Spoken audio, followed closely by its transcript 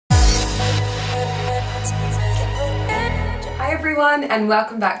Hi everyone and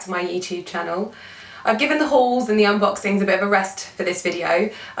welcome back to my YouTube channel. I've given the hauls and the unboxings a bit of a rest for this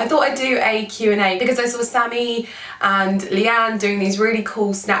video. I thought I'd do a Q&A because I saw Sammy and Leanne doing these really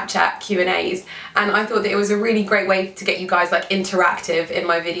cool Snapchat Q&As, and I thought that it was a really great way to get you guys like interactive in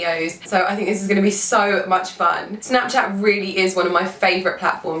my videos. So I think this is going to be so much fun. Snapchat really is one of my favourite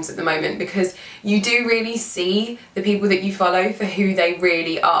platforms at the moment because you do really see the people that you follow for who they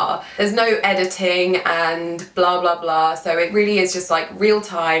really are. There's no editing and blah blah blah, so it really is just like real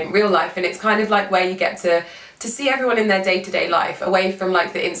time, real life, and it's kind of like where you get to see everyone in their day-to-day life, away from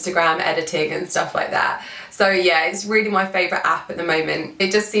like the Instagram editing and stuff like that. So yeah, it's really my favourite app at the moment. It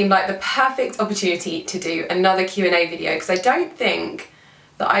just seemed like the perfect opportunity to do another Q&A video because I don't think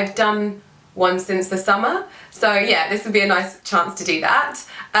that I've done one since the summer. So yeah, this would be a nice chance to do that.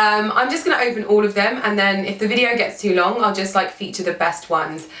 I'm just going to open all of them, and then if the video gets too long I'll just like feature the best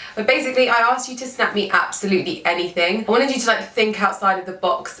ones. But basically I asked you to snap me absolutely anything. I wanted you to like think outside of the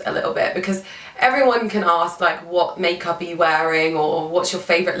box a little bit because everyone can ask like what makeup are you wearing, or what's your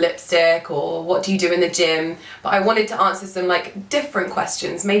favourite lipstick, or what do you do in the gym, but I wanted to answer some like different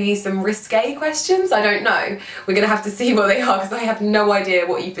questions, maybe some risque questions, I don't know. We're gonna have to see what they are because I have no idea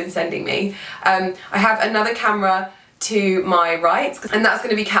what you've been sending me. I have another camera to my right and that's going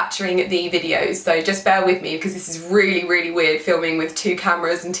to be capturing the videos, so just bear with me because this is really weird filming with two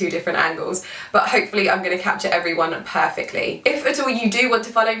cameras and two different angles, but hopefully I'm going to capture everyone perfectly. If at all you do want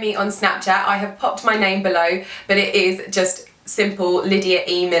to follow me on Snapchat, I have popped my name below, but it is just simple Lydia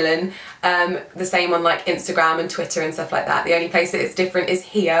E Millen, the same on like Instagram and Twitter and stuff like that. The only place that it's different is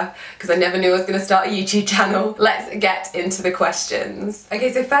here because I never knew I was going to start a YouTube channel. Let's get into the questions.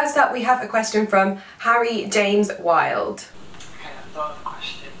 Okay, so first up we have a question from Harry James Wild. Okay, I've thought of a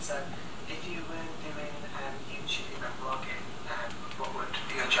question. So if you weren't doing YouTube and vlogging, what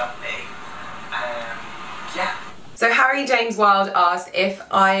would your job be? Yeah. So Harry James Wild asked, if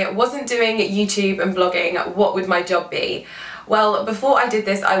I wasn't doing YouTube and blogging, what would my job be? Well, before I did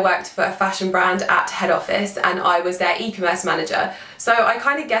this, I worked for a fashion brand at head office and I was their e-commerce manager. So I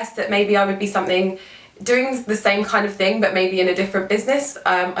kind of guessed that maybe I would be doing the same kind of thing, but maybe in a different business.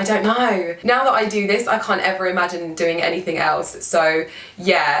 I don't know. Now that I do this, I can't ever imagine doing anything else. So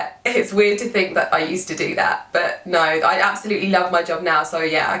yeah, it's weird to think that I used to do that, but no, I absolutely love my job now. So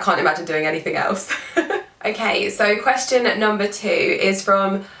yeah, I can't imagine doing anything else. Okay, so question number 2 is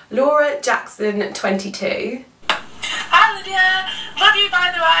from Laura Jackson 22. Hi Lydia, love you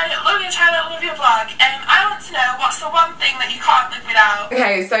by the way, love your channel, love your vlog. I want to know, what's the one thing that you can't live without?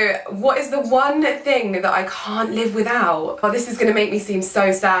 Okay, so what is the one thing that I can't live without? Oh, this is going to make me seem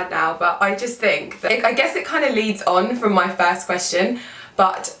so sad now, but I just think that I guess it kind of leads on from my first question,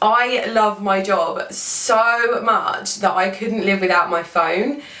 but I love my job so much that I couldn't live without my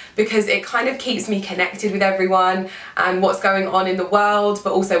phone, because it kind of keeps me connected with everyone and what's going on in the world,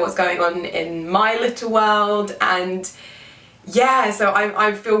 but also what's going on in my little world. And yeah, so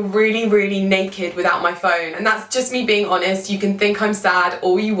I feel really naked without my phone, and that's just me being honest. You can think I'm sad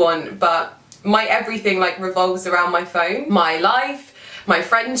all you want, but my everything like revolves around my phone. My life, my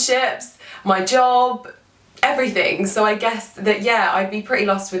friendships, my job, everything. So I guess that yeah, I'd be pretty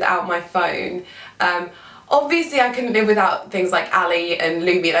lost without my phone. Obviously I couldn't live without things like Ali and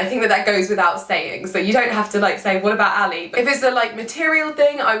Lumi, and I think that that goes without saying, so you don't have to like say what about Ali, but if it's a like material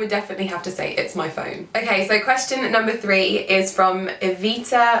thing I would definitely have to say it's my phone. Okay, so question number 3 is from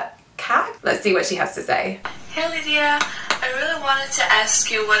Evita Cat. Let's see what she has to say. Hey Lydia, I really wanted to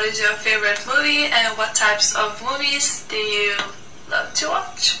ask you what is your favourite movie and what types of movies do you love to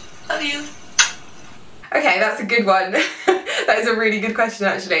watch? Love you. Okay, that's a good one. That is a really good question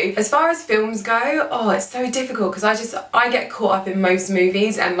actually. As far as films go, oh, it's so difficult because I get caught up in most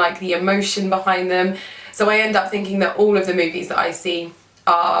movies and like the emotion behind them. So I end up thinking that all of the movies that I see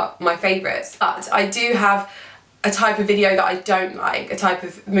are my favourites. But I do have a type of video that I don't like, a type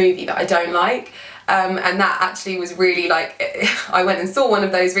of movie that I don't like. And that actually was really like, I went and saw one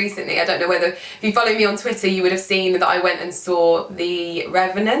of those recently. I don't know whether, if you follow me on Twitter, you would have seen that I went and saw The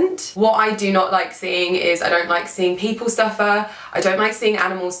Revenant. What I do not like seeing is, I don't like seeing people suffer, I don't like seeing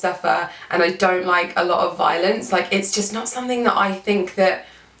animals suffer, and I don't like a lot of violence. Like, it's just not something that I think that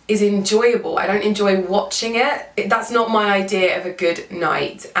is enjoyable. I don't enjoy watching it. That's not my idea of a good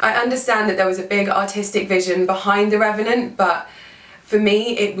night. I understand that there was a big artistic vision behind The Revenant, but for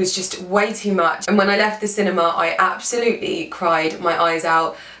me it was just way too much, and when I left the cinema I absolutely cried my eyes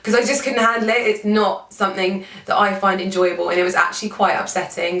out because I just couldn't handle it. It's not something that I find enjoyable, and it was actually quite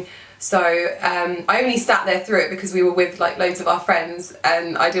upsetting. So I only sat there through it because we were with like loads of our friends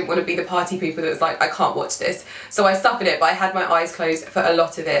and I didn't want to be the party people that was like, I can't watch this. So I suffered it, but I had my eyes closed for a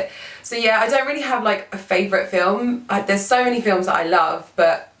lot of it. So yeah, I don't really have like a favourite film. There's so many films that I love,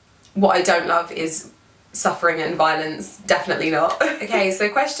 but what I don't love is suffering and violence, definitely not. Okay, so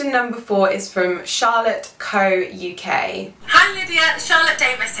question number 4 is from Charlotte Co UK. Hi Lydia, Charlotte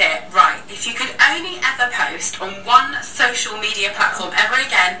Davis here. Right, if you could only ever post on one social media platform ever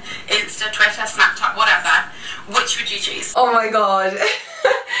again, Insta, Twitter, Snapchat, whatever, which would you choose? Oh my god,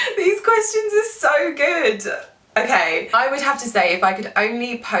 these questions are so good. Okay, I would have to say if I could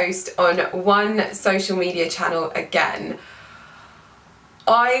only post on one social media channel again,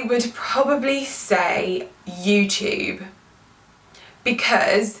 I would probably say YouTube,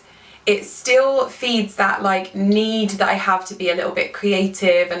 because it still feeds that like need that I have to be a little bit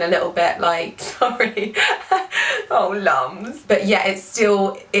creative and a little bit like, sorry, oh lums. But yeah,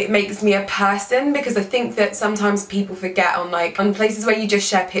 it makes me a person, because I think that sometimes people forget on places where you just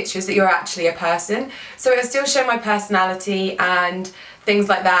share pictures that you're actually a person. So it'll still show my personality and things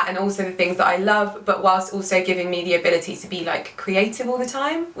like that, and also the things that I love, but whilst also giving me the ability to be like creative all the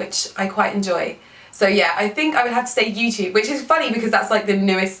time, which I quite enjoy. So yeah, I think I would have to say YouTube, which is funny because that's like the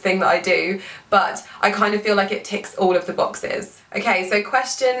newest thing that I do, but I kind of feel like it ticks all of the boxes. Okay, so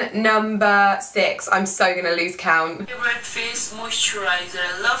question number 6. I'm so gonna lose count. Favorite face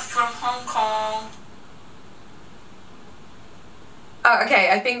moisturizer, love from Hong Kong. Oh, okay,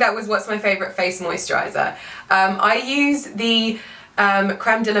 I think that was what's my favourite face moisturiser. I use the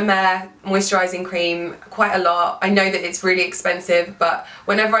Creme de la Mer moisturising cream quite a lot. I know that it's really expensive, but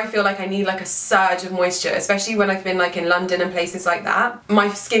whenever I feel like I need like a surge of moisture, especially when I've been like in London and places like that, my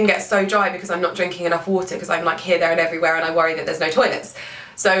skin gets so dry because I'm not drinking enough water, because I'm like here, there and everywhere and I worry that there's no toilets.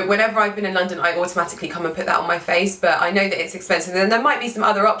 So whenever I've been in London, I automatically come and put that on my face, but I know that it's expensive and there might be some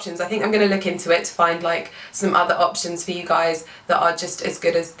other options. I think I'm going to look into it to find like some other options for you guys that are just as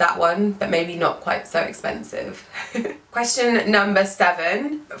good as that one, but maybe not quite so expensive. Question number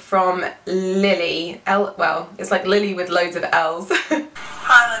 7 from Lily. Well, it's like Lily with loads of L's.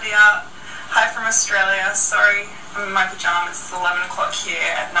 Hi Lydia. Hi from Australia. Sorry, I'm in my pyjamas. It's 11 o'clock here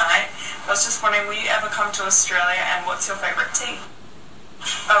at night. I was just wondering, will you ever come to Australia, and what's your favourite tea?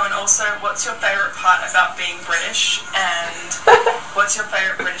 Oh, and also, what's your favourite part about being British, and what's your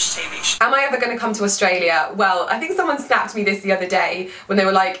favourite British TV show? Am I ever going to come to Australia? Well, I think someone snapped me this the other day when they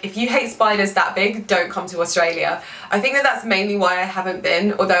were like, if you hate spiders that big, don't come to Australia. I think that that's mainly why I haven't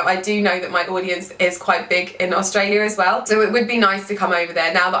been, although I do know that my audience is quite big in Australia as well. So it would be nice to come over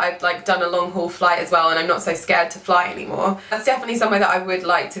there now that I've like done a long haul flight as well and I'm not so scared to fly anymore. That's definitely somewhere that I would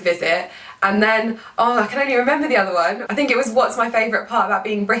like to visit. And then, oh, I can only remember the other one. I think it was what's my favourite part about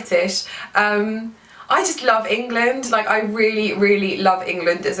being British. I just love England. Like, I really, really love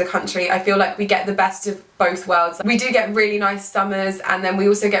England as a country. I feel like we get the best of both worlds. We do get really nice summers, and then we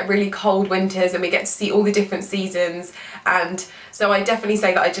also get really cold winters, and we get to see all the different seasons. And so I definitely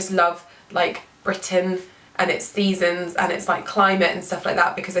say that I just love like Britain and its seasons and its like climate and stuff like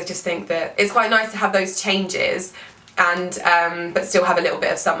that, because I just think that it's quite nice to have those changes and but still have a little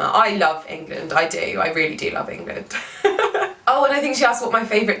bit of summer. I love England, I do, I really do love England. Oh, and I think she asked what my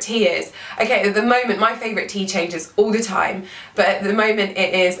favourite tea is. Okay, at the moment my favourite tea changes all the time, but at the moment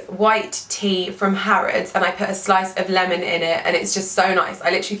it is white tea from Harrods, and I put a slice of lemon in it, and it's just so nice.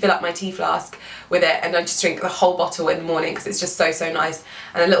 I literally fill up my tea flask with it and I just drink the whole bottle in the morning because it's just so, so nice.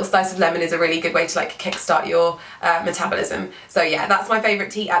 And a little slice of lemon is a really good way to like kickstart your metabolism. So yeah, that's my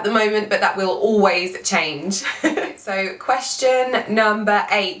favourite tea at the moment, but that will always change. So question number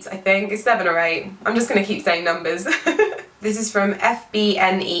 8, I think, is 7 or 8. I'm just going to keep saying numbers. This is from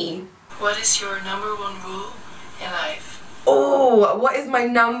FBNE. What is your #1 rule in life? Oh, what is my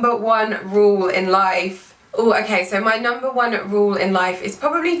 #1 rule in life? Oh, okay, so my #1 rule in life is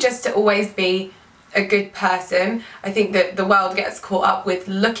probably just to always be a good person. I think that the world gets caught up with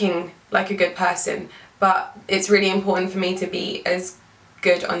looking like a good person, but it's really important for me to be as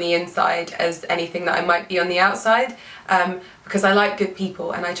good on the inside as anything that I might be on the outside, because I like good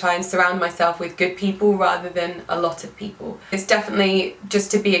people and I try and surround myself with good people rather than a lot of people. It's definitely just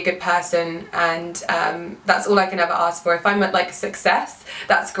to be a good person, and that's all I can ever ask for. If I'm at like success,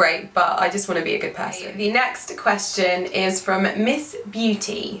 that's great, but I just want to be a good person. The next question is from Miss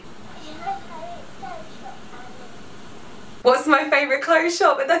Beauty. What's my favourite clothes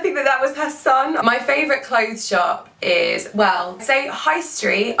shop? And I think that that was her son. My favourite clothes shop is, well, say high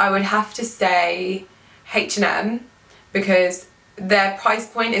street, I would have to say H&M, because their price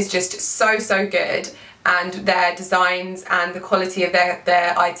point is just so, so good, and their designs and the quality of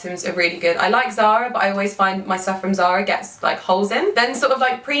their items are really good. I like Zara, but I always find my stuff from Zara gets like holes in. Then sort of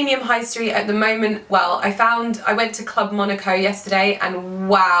like premium high street at the moment, well, I went to Club Monaco yesterday, and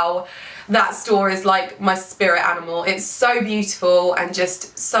wow, that store is like my spirit animal. It's so beautiful and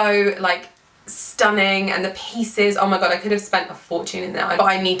just so like stunning, and the pieces, oh my god, I could have spent a fortune in there, but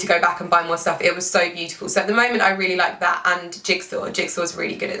I need to go back and buy more stuff. It was so beautiful. So at the moment I really like that, and Jigsaw's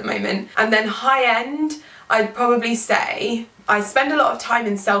really good at the moment. And then high end, I'd probably say I spend a lot of time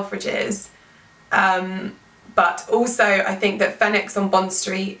in Selfridges, but also I think that Phoenix on Bond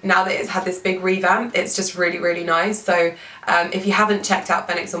Street, now that it's had this big revamp, it's just really, really nice. So if you haven't checked out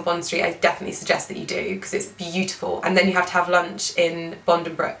Phoenix on Bond Street, I definitely suggest that you do, because it's beautiful. And then you have to have lunch in Bond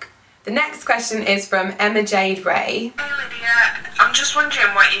and Brook. The next question is from Emma Jade Ray. Hey Lydia, I'm just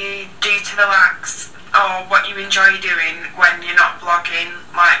wondering what you do to relax, or what you enjoy doing when you're not blogging,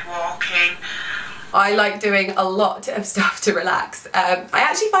 like walking. I like doing a lot of stuff to relax. I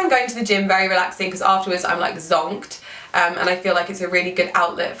actually find going to the gym very relaxing, because afterwards I'm like zonked, and I feel like it's a really good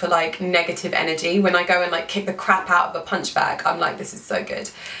outlet for like negative energy. When I go and like kick the crap out of a punch bag, I'm like, this is so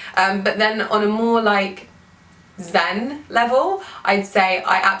good. But then on a more like zen level, I'd say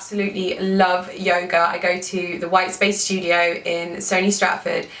I absolutely love yoga. I go to the White Space Studio in Stony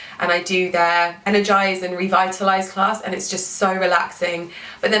Stratford, and I do their Energize and Revitalize class, and it's just so relaxing.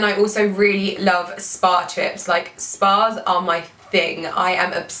 But then I also really love spa trips. Like, spas are my thing. I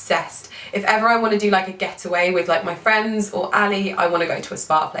am obsessed. If ever I want to do like a getaway with like my friends or Ali, I want to go to a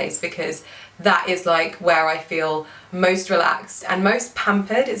spa place, because that is like where I feel most relaxed and most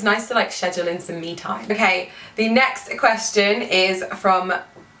pampered. It's nice to like schedule in some me time. Okay, the next question is from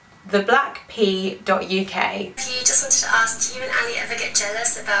theblackp.uk. You just wanted to ask, do you and Ali ever get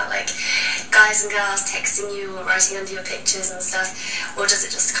jealous about like guys and girls texting you or writing under your pictures and stuff, or does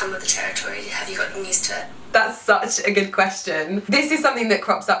it just come with the territory? Have you gotten used to it? That's such a good question. This is something that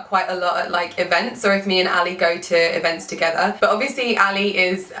crops up quite a lot at like events, or if me and Ali go to events together. But obviously Ali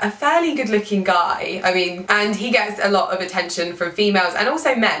is a fairly good looking guy, I mean, and he gets a lot of attention from females and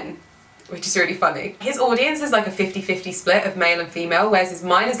also men, which is really funny. His audience is like a 50-50 split of male and female, whereas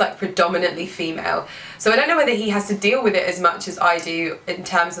mine is like predominantly female. So I don't know whether he has to deal with it as much as I do in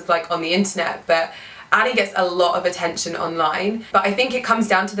terms of like on the internet, but Ali gets a lot of attention online. But I think it comes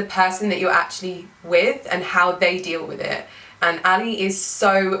down to the person that you're actually with and how they deal with it. And Ali is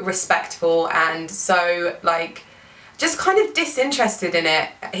so respectful and so like just kind of disinterested in it.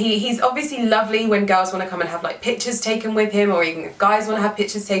 He's obviously lovely when girls want to come and have like pictures taken with him, or even if guys want to have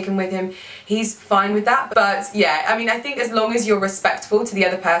pictures taken with him, he's fine with that. But yeah, I mean, I think as long as you're respectful to the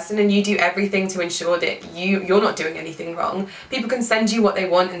other person and you do everything to ensure that you're not doing anything wrong, people can send you what they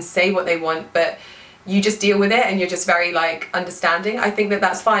want and say what they want, but you just deal with it and you're just very like understanding. I think that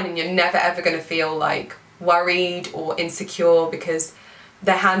that's fine, and you're never ever going to feel like worried or insecure, because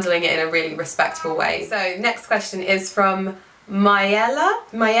they're handling it in a really respectful way. So next question is from Mael1?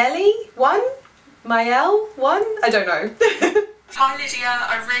 I don't know. Hi Lydia,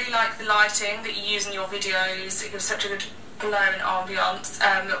 I really like the lighting that you use in your videos. It gives such a good glow and ambience.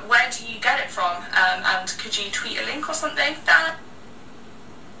 Where do you get it from? And could you tweet a link or something?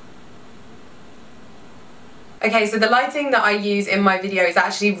 Okay, so the lighting that I use in my video is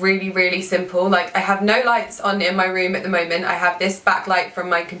actually really, really simple. Like, I have no lights on in my room at the moment. I have this backlight from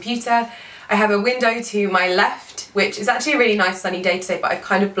my computer. I have a window to my left, which is actually a really nice sunny day today, but I've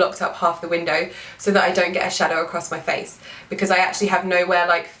kind of blocked up half the window so that I don't get a shadow across my face, because I actually have nowhere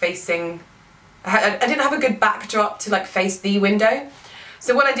like facing, I didn't have a good backdrop to like face the window.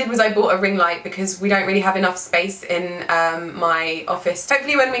 So what I did was I bought a ring light, because we don't really have enough space in my office.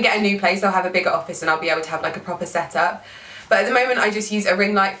 Hopefully when we get a new place I'll have a bigger office and I'll be able to have like a proper setup. But at the moment I just use a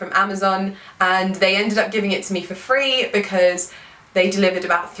ring light from Amazon, and they ended up giving it to me for free because they delivered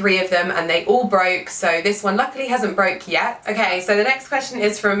about 3 of them and they all broke, so this one luckily hasn't broke yet. Okay, so the next question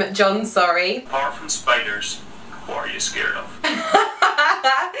is from John Sorry. Apart from spiders, what are you scared of?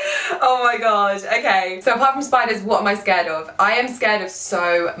 Oh my god, okay. So apart from spiders, what am I scared of? I am scared of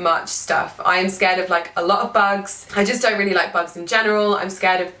so much stuff. I am scared of like a lot of bugs. I just don't really like bugs in general. I'm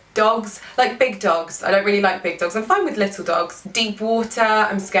scared of dogs, like big dogs. I don't really like big dogs. I'm fine with little dogs. Deep water,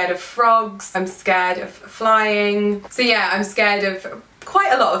 I'm scared of frogs. I'm scared of flying. So yeah, I'm scared of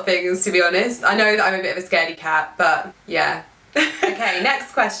quite a lot of things, to be honest. I know that I'm a bit of a scaredy cat, but yeah. Okay,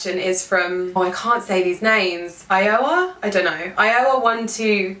 next question is from, oh I can't say these names, Iowa? I don't know.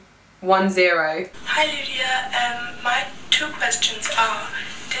 Iowa1210. Hi Lydia, my 2 questions are,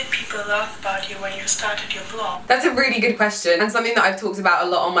 did people laugh about you when you started your blog? That's a really good question, and something that I've talked about a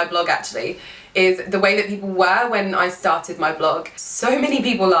lot on my blog actually, is the way that people were when I started my blog. So many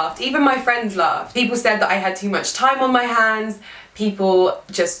people laughed, even my friends laughed. People said that I had too much time on my hands. People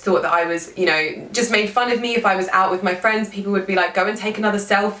just thought that I was, you know, just made fun of me if I was out with my friends. People would be like, go and take another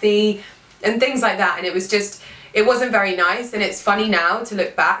selfie and things like that. And it was just, it wasn't very nice. And it's funny now to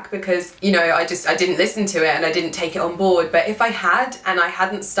look back because, you know, I didn't listen to it and I didn't take it on board. But if I had and I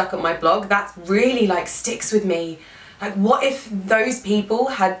hadn't stuck on my blog, that really like sticks with me. Like, what if those people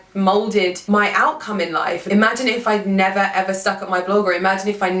had molded my outcome in life? Imagine if I'd never ever stuck at my blog, or imagine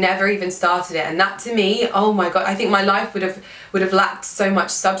if I never even started it. And that to me, oh my God, I think my life would have lacked so much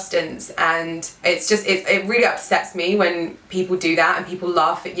substance. And it's just, it really upsets me when people do that and people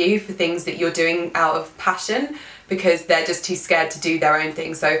laugh at you for things that you're doing out of passion because they're just too scared to do their own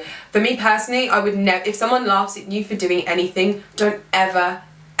thing. So for me personally, I would never, if someone laughs at you for doing anything, don't ever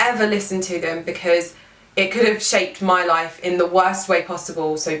listen to them, because it could have shaped my life in the worst way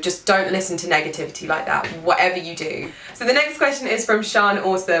possible. So just don't listen to negativity like that, whatever you do. So the next question is from Sean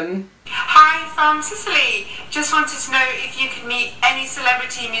Awesome. Hi from Sicily. Just wanted to know if you could meet any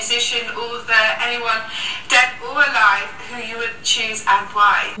celebrity, musician, author, anyone, dead or alive, who you would choose and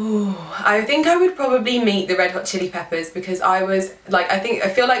why. Ooh, I think I would probably meet the Red Hot Chili Peppers, because I was like, I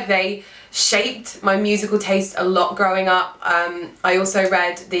feel like they shaped my musical taste a lot growing up. I also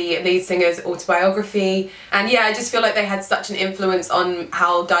read the lead singer's autobiography, and yeah, I just feel like they had such an influence on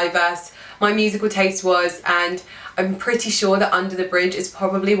how diverse my musical taste was. And I'm pretty sure that Under the Bridge is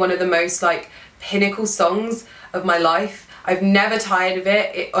probably one of the most like pinnacle songs of my life. I've never tired of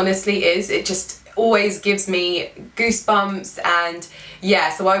it. It honestly is. It just always gives me goosebumps, and yeah,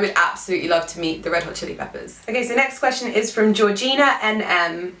 so I would absolutely love to meet the Red Hot Chili Peppers. Okay, so next question is from Georgina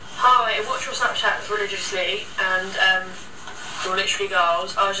NM. Hi, I watch your Snapchats religiously, and you're literally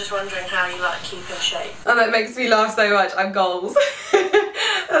goals. I was just wondering how you like keep in shape. Oh, that makes me laugh so much. I'm goals.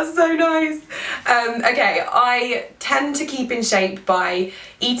 That's so nice. Okay, I tend to keep in shape by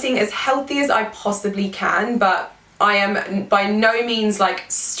eating as healthy as I possibly can, but I am by no means like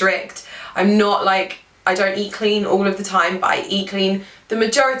strict. I'm not like, I don't eat clean all of the time, but I eat clean the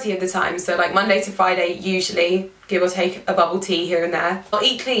majority of the time. So like Monday to Friday, usually, give or take a bubble tea here and there. I'll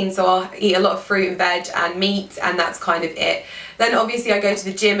eat clean, so I'll eat a lot of fruit and veg and meat, and that's kind of it. Then obviously I go to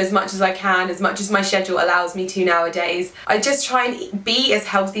the gym as much as I can, as much as my schedule allows me to nowadays. I just try and be as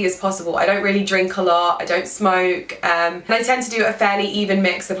healthy as possible. I don't really drink a lot, I don't smoke, and I tend to do a fairly even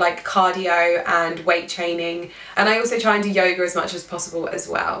mix of like cardio and weight training, and I also try and do yoga as much as possible as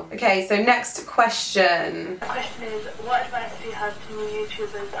well. Okay, so next question. The question is, what advice do you have to new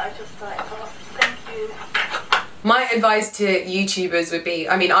YouTubers that I just started off? Thank you. My advice to YouTubers would be,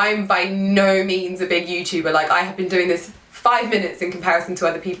 I mean, I'm by no means a big YouTuber. Like, I have been doing this 5 minutes in comparison to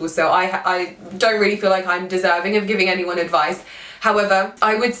other people, so I don't really feel like I'm deserving of giving anyone advice. However,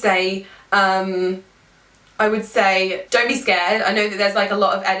 I would say don't be scared. I know that there's like a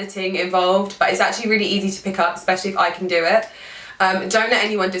lot of editing involved, but it's actually really easy to pick up, especially if I can do it. Don't let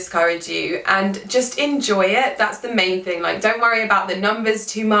anyone discourage you, and just enjoy it. That's the main thing. Like, don't worry about the numbers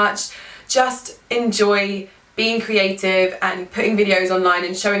too much. Just enjoy being creative and putting videos online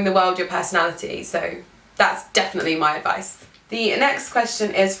and showing the world your personality. So that's definitely my advice. The next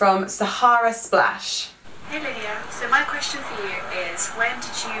question is from Sahara Splash. Hey Lydia, so my question for you is, when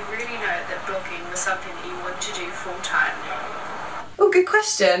did you really know that blogging was something that you wanted to do full time? Oh, good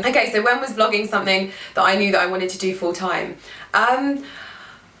question. Okay, so when was vlogging something that I knew that I wanted to do full time?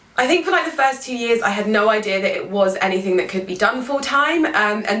 I think for like the first 2 years I had no idea that it was anything that could be done full time,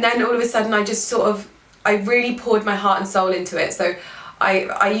 and then all of a sudden I just sort of, I really poured my heart and soul into it. So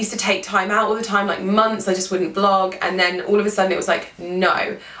I used to take time out all the time, like months, I just wouldn't blog, and then all of a sudden it was like,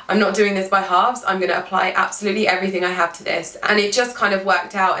 no, I'm not doing this by halves, I'm going to apply absolutely everything I have to this. And it just kind of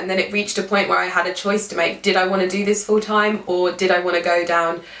worked out, and then it reached a point where I had a choice to make. Did I want to do this full time, or did I want to go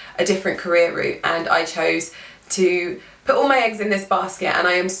down a different career route? And I chose to put all my eggs in this basket, and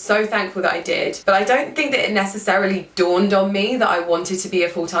I am so thankful that I did. But I don't think that it necessarily dawned on me that I wanted to be a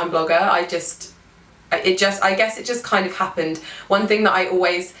full-time blogger. I guess it just kind of happened. One thing that I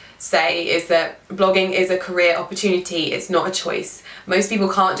always say is that blogging is a career opportunity, it's not a choice. Most people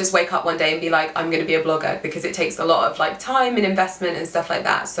can't just wake up one day and be like, I'm going to be a blogger, because it takes a lot of like time and investment and stuff like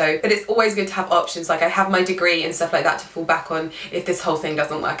that. So, but it's always good to have options. Like, I have my degree and stuff like that to fall back on if this whole thing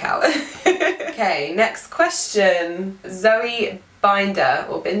doesn't work out. Okay, next question. Zoe Binder,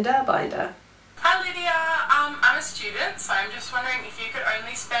 or Binder? Binder. Hi Lydia, I'm a student, so I'm just wondering if you could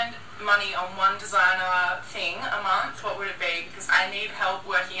only spend money on one designer thing a month, what would it be? Because I need help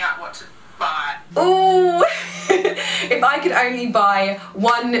working out what to buy. Ooh! If I could only buy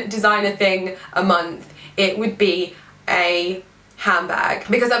one designer thing a month, it would be a handbag,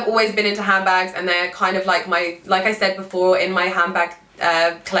 because I've always been into handbags, and they're kind of like like I said before in my handbag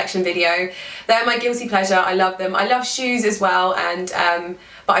collection video, they're my guilty pleasure. I love them. I love shoes as well, and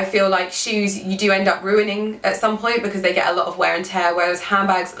but I feel like shoes you do end up ruining at some point because they get a lot of wear and tear, whereas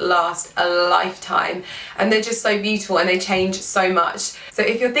handbags last a lifetime, and they're just so beautiful and they change so much. So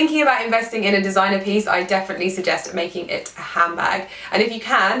if you're thinking about investing in a designer piece, I definitely suggest making it a handbag, and if you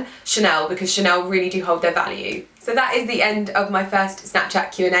can, Chanel, because Chanel really do hold their value. So that is the end of my first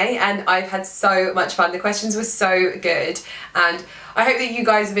Snapchat Q&A, and I've had so much fun. The questions were so good, and I hope that you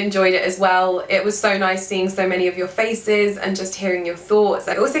guys have enjoyed it as well. It was so nice seeing so many of your faces and just hearing your thoughts.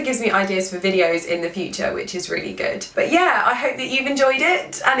 It also gives me ideas for videos in the future, which is really good. But yeah, I hope that you've enjoyed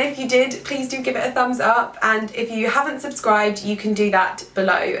it, and if you did, please do give it a thumbs up, and if you haven't subscribed, you can do that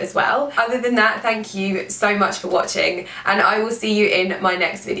below as well. Other than that, thank you so much for watching, and I will see you in my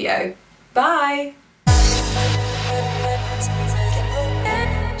next video. Bye!